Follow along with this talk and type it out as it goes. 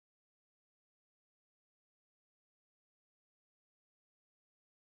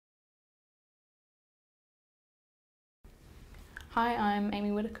Hi, I'm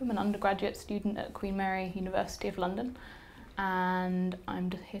Amy Widdicombe, an undergraduate student at Queen Mary University of London, and I'm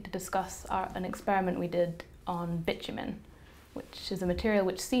here to discuss an experiment we did on bitumen, which is a material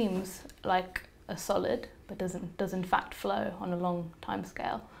which seems like a solid but does in fact flow on a long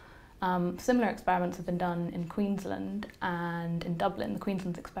timescale. Similar experiments have been done in Queensland and in Dublin. The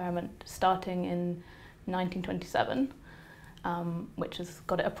Queensland experiment starting in 1927, which has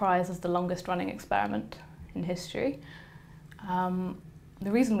got it a prize as the longest running experiment in history.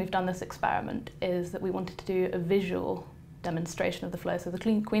 The reason we've done this experiment is that we wanted to do a visual demonstration of the flow. So the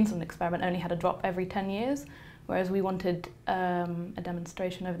Queensland experiment only had a drop every 10 years, whereas we wanted a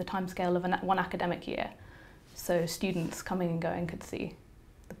demonstration over the timescale of one academic year. So students coming and going could see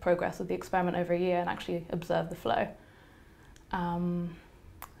the progress of the experiment over a year and actually observe the flow.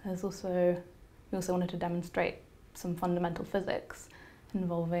 We also wanted to demonstrate some fundamental physics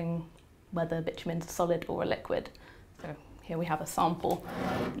involving whether bitumen's a solid or a liquid. So here we have a sample.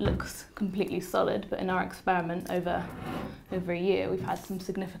 It looks completely solid, but in our experiment over a year we've had some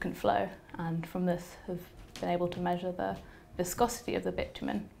significant flow, and from this have been able to measure the viscosity of the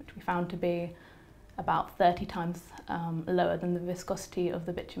bitumen, which we found to be about 30 times lower than the viscosity of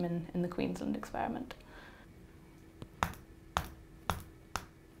the bitumen in the Queensland experiment.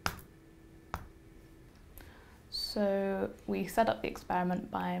 So we set up the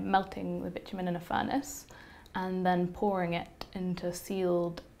experiment by melting the bitumen in a furnace and then pouring it into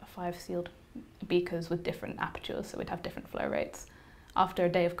 5 sealed beakers with different apertures, so we'd have different flow rates. After a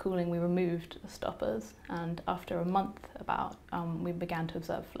day of cooling, we removed the stoppers, and after a month we began to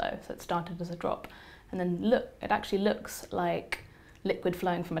observe flow. So it started as a drop, and then it actually looks like liquid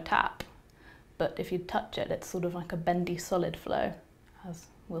flowing from a tap, but if you touch it, it's sort of like a bendy solid flow, as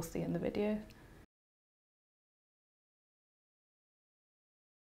we'll see in the video.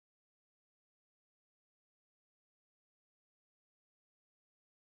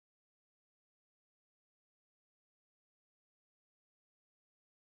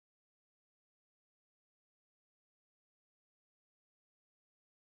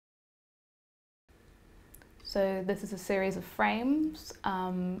 So this is a series of frames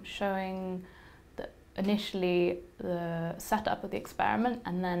showing initially the setup of the experiment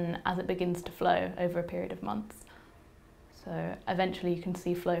and then as it begins to flow over a period of months. So eventually you can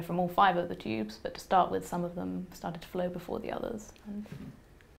see flow from all 5 of the tubes, but to start with, some of them started to flow before the others.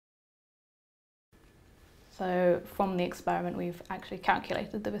 So from the experiment we've actually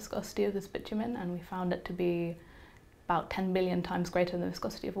calculated the viscosity of this bitumen, and we found it to be about 10 billion times greater than the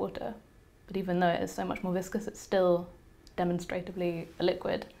viscosity of water. But even though it is so much more viscous, it's still demonstratively a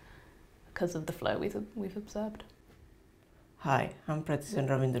liquid because of the flow we've observed. Hi, I'm Prathisan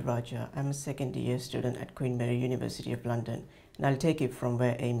Ravindraraja. I'm a second-year student at Queen Mary University of London, and I'll take it from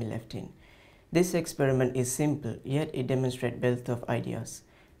where Amy left in. This experiment is simple, yet it demonstrates wealth of ideas.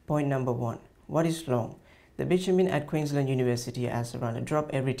 Point number 1. What is long? The bitumen at Queensland University has around a drop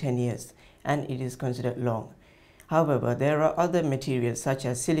every 10 years, and it is considered long. However, there are other materials such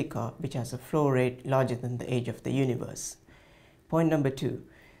as silica, which has a flow rate larger than the age of the universe. Point number 2.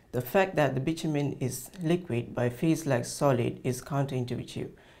 The fact that the bitumen is liquid but feels like solid is counterintuitive.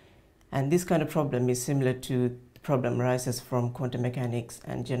 And this kind of problem is similar to the problem arises from quantum mechanics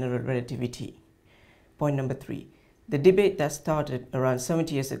and general relativity. Point number 3. The debate that started around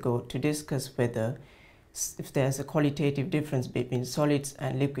 70 years ago to discuss whether if there's a qualitative difference between solids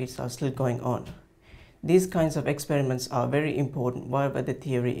and liquids are still going on. These kinds of experiments are very important, whatever the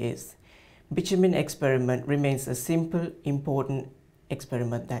theory is. Bitumen experiment remains a simple, important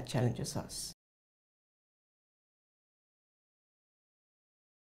experiment that challenges us.